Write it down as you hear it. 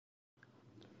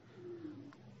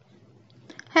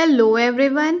Hello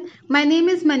everyone, my name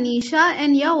is Manisha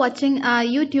and you're watching our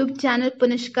YouTube channel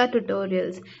Punishka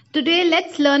Tutorials. Today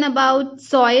let's learn about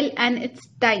soil and its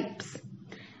types.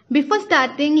 Before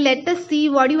starting, let us see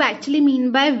what you actually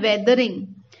mean by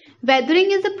weathering.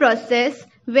 Weathering is a process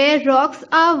where rocks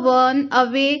are worn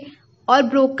away or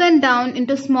broken down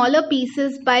into smaller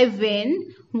pieces by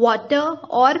wind, water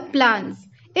or plants.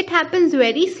 It happens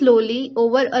very slowly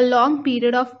over a long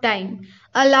period of time.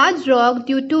 A large rock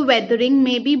due to weathering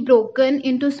may be broken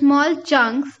into small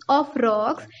chunks of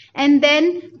rocks and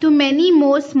then to many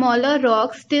more smaller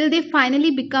rocks till they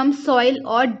finally become soil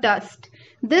or dust.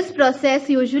 This process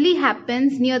usually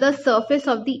happens near the surface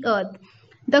of the earth.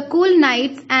 The cool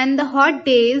nights and the hot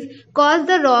days cause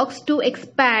the rocks to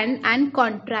expand and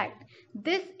contract.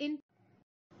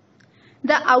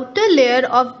 The outer layer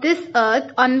of this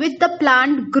earth on which the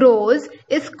plant grows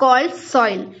is called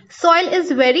soil. Soil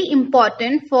is very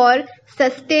important for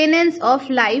sustenance of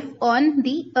life on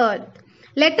the earth.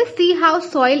 Let us see how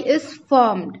soil is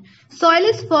formed. Soil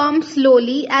is formed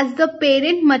slowly as the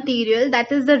parent material,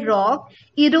 that is the rock,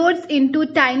 erodes into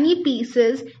tiny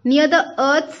pieces near the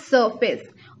earth's surface.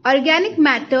 Organic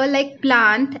matter like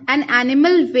plant and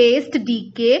animal waste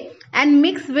decay and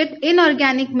mix with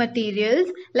inorganic materials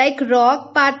like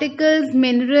rock, particles,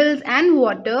 minerals and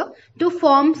water to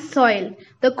form soil.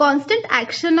 The constant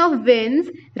action of winds,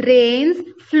 rains,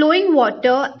 flowing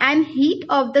water and heat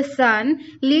of the sun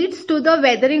leads to the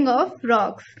weathering of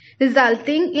rocks,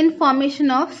 resulting in formation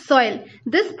of soil.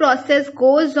 This process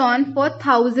goes on for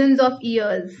thousands of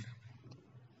years.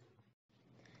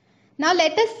 Now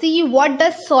let us see what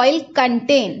does soil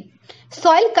contain.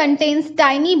 Soil contains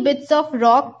tiny bits of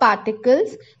rock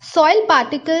particles. Soil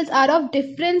particles are of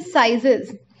different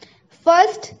sizes.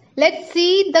 First, let's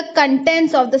see the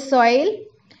contents of the soil.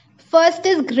 First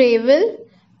is gravel.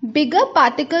 Bigger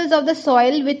particles of the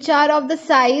soil which are of the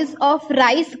size of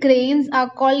rice grains are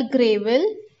called gravel.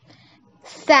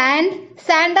 Sand.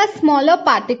 Sand are smaller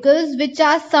particles which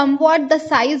are somewhat the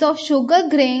size of sugar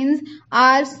grains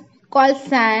are called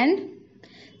sand.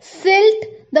 Silt.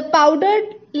 The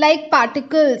powdered like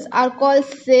particles are called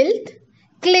silt.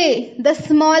 Clay, the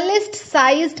smallest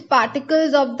sized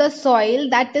particles of the soil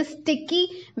that is sticky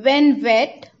when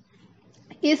wet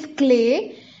is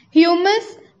clay.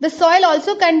 Humus, the soil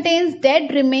also contains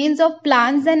dead remains of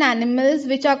plants and animals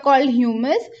which are called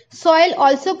humus. Soil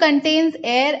also contains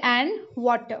air and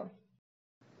water.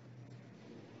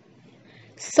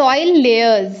 Soil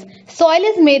layers. Soil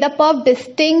is made up of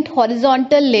distinct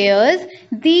horizontal layers.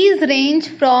 These range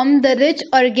from the rich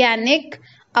organic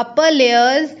upper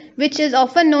layers, which is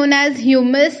often known as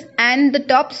humus and the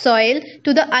topsoil,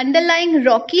 to the underlying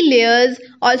rocky layers,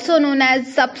 also known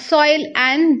as subsoil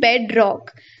and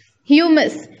bedrock.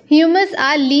 Humus. Humus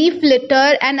are leaf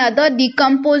litter and other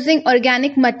decomposing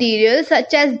organic materials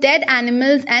such as dead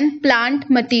animals and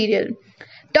plant material.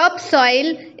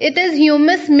 Topsoil, it is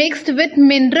humus mixed with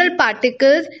mineral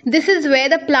particles. This is where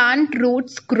the plant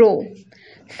roots grow.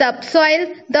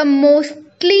 Subsoil, the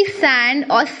mostly sand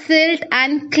or silt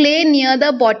and clay near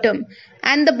the bottom.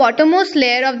 And the bottommost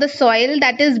layer of the soil,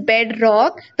 that is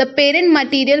bedrock, the parent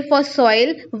material for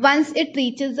soil once it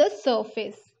reaches the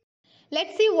surface.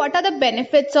 Let's see what are the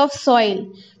benefits of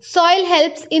soil. Soil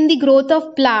helps in the growth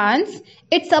of plants.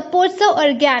 It supports the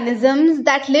organisms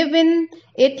that live in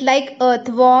it like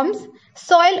earthworms.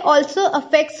 Soil also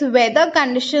affects weather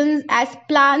conditions as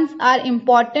plants are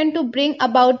important to bring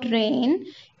about rain.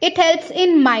 It helps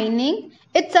in mining.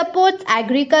 It supports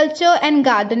agriculture and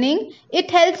gardening.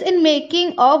 It helps in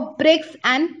making of bricks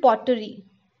and pottery.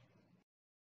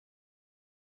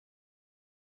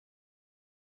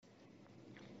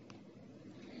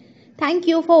 Thank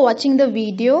you for watching the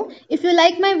video. If you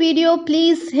like my video,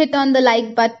 please hit on the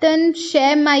like button,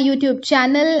 share my YouTube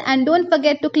channel and don't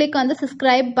forget to click on the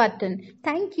subscribe button.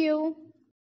 Thank you.